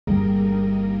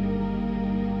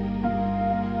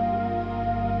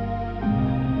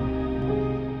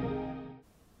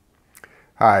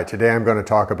Hi, today I'm going to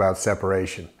talk about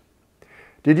separation.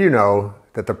 Did you know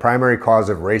that the primary cause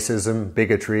of racism,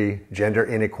 bigotry, gender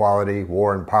inequality,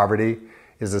 war, and poverty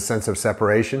is a sense of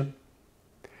separation?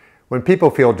 When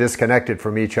people feel disconnected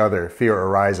from each other, fear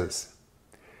arises.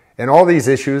 And all these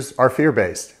issues are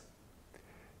fear-based.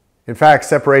 In fact,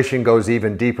 separation goes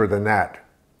even deeper than that.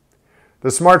 The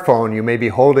smartphone you may be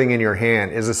holding in your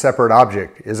hand is a separate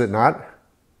object, is it not?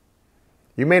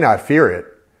 You may not fear it,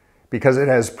 because it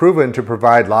has proven to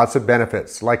provide lots of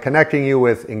benefits, like connecting you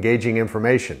with engaging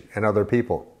information and other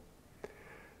people.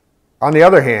 On the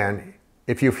other hand,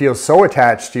 if you feel so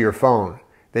attached to your phone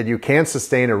that you can't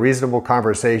sustain a reasonable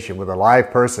conversation with a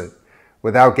live person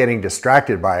without getting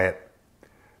distracted by it,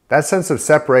 that sense of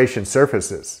separation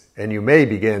surfaces, and you may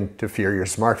begin to fear your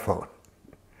smartphone.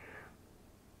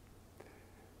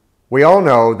 We all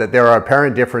know that there are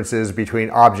apparent differences between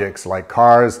objects like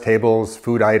cars, tables,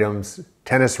 food items,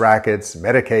 tennis rackets,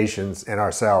 medications, and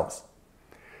ourselves.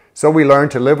 So we learn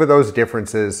to live with those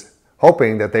differences,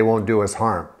 hoping that they won't do us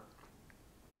harm.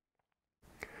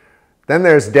 Then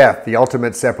there's death, the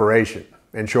ultimate separation.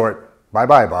 In short,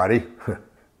 bye-bye, body.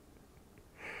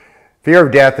 Fear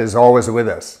of death is always with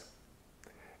us.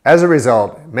 As a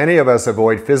result, many of us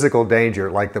avoid physical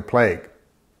danger like the plague.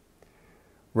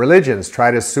 Religions try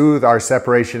to soothe our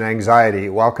separation anxiety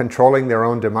while controlling their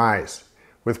own demise,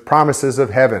 with promises of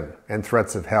heaven and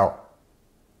threats of hell.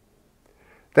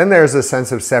 Then there's a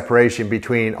sense of separation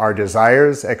between our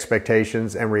desires,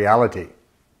 expectations, and reality.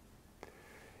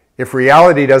 If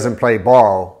reality doesn't play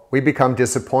ball, we become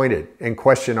disappointed and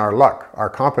question our luck, our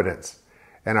competence,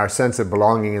 and our sense of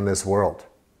belonging in this world.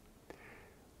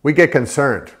 We get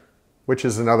concerned, which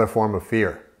is another form of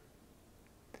fear.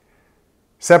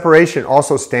 Separation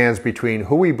also stands between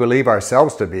who we believe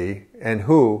ourselves to be and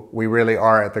who we really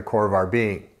are at the core of our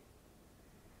being.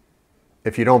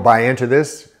 If you don't buy into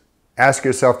this, ask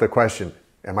yourself the question,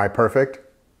 am I perfect?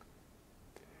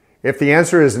 If the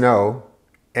answer is no,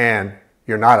 and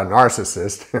you're not a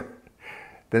narcissist,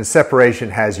 then separation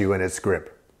has you in its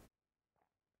grip.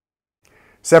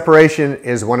 Separation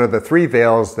is one of the three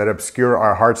veils that obscure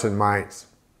our hearts and minds.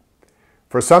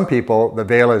 For some people, the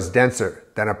veil is denser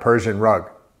than a Persian rug,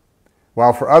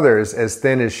 while for others, as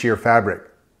thin as sheer fabric.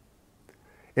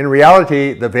 In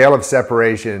reality, the veil of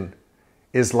separation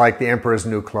is like the emperor's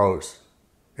new clothes.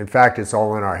 In fact, it's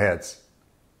all in our heads.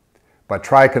 But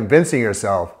try convincing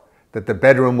yourself that the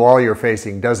bedroom wall you're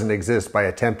facing doesn't exist by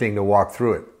attempting to walk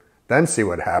through it. Then see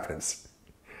what happens.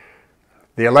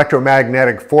 The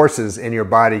electromagnetic forces in your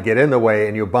body get in the way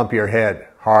and you bump your head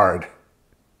hard.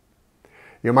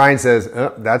 Your mind says,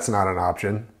 that's not an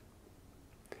option.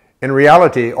 In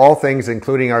reality, all things,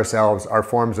 including ourselves, are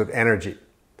forms of energy,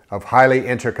 of highly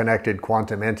interconnected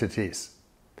quantum entities.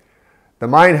 The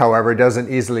mind, however,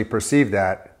 doesn't easily perceive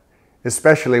that,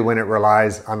 especially when it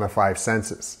relies on the five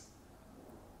senses.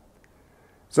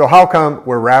 So how come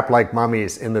we're wrapped like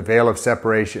mummies in the veil of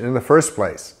separation in the first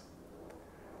place?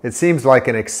 It seems like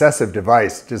an excessive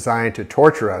device designed to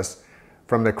torture us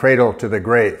from the cradle to the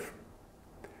grave.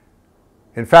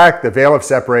 In fact, the veil of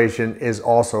separation is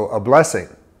also a blessing.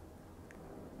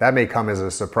 That may come as a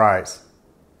surprise.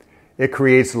 It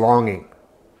creates longing.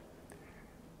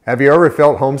 Have you ever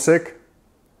felt homesick?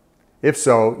 If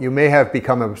so, you may have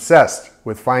become obsessed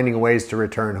with finding ways to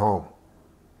return home.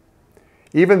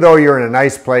 Even though you're in a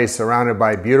nice place surrounded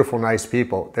by beautiful, nice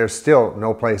people, there's still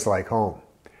no place like home.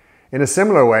 In a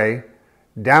similar way,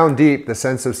 down deep, the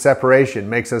sense of separation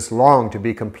makes us long to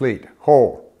be complete,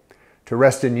 whole, to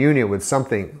rest in union with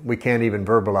something we can't even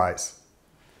verbalize.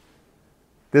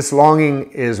 This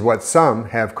longing is what some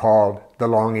have called the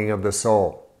longing of the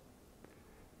soul.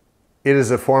 It is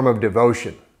a form of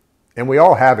devotion, and we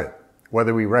all have it,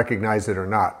 whether we recognize it or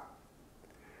not.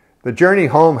 The journey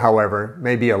home, however,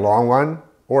 may be a long one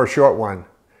or a short one,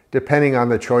 depending on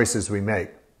the choices we make.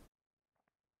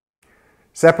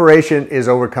 Separation is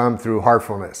overcome through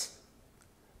heartfulness.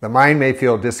 The mind may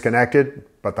feel disconnected,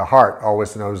 but the heart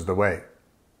always knows the way.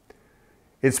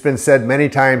 It's been said many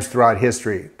times throughout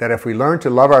history that if we learn to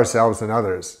love ourselves and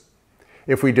others,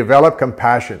 if we develop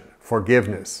compassion,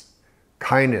 forgiveness,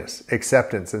 kindness,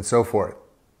 acceptance, and so forth,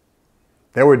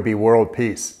 there would be world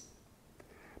peace.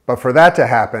 But for that to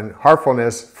happen,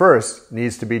 heartfulness first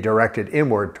needs to be directed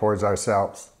inward towards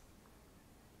ourselves.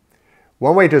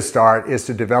 One way to start is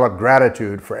to develop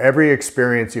gratitude for every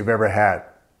experience you've ever had,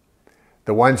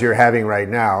 the ones you're having right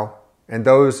now, and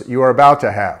those you are about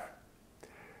to have.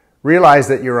 Realize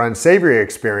that your unsavory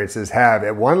experiences have,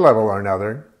 at one level or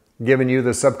another, given you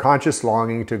the subconscious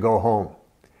longing to go home,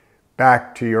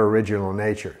 back to your original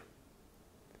nature.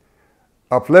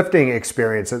 Uplifting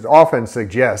experiences often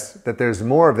suggest that there's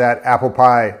more of that apple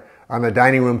pie on the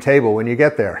dining room table when you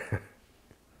get there.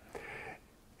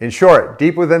 In short,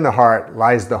 deep within the heart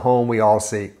lies the home we all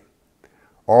seek.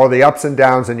 All the ups and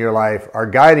downs in your life are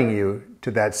guiding you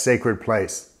to that sacred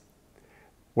place,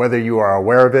 whether you are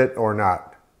aware of it or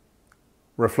not.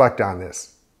 Reflect on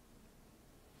this.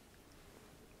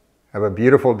 Have a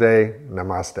beautiful day.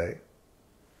 Namaste.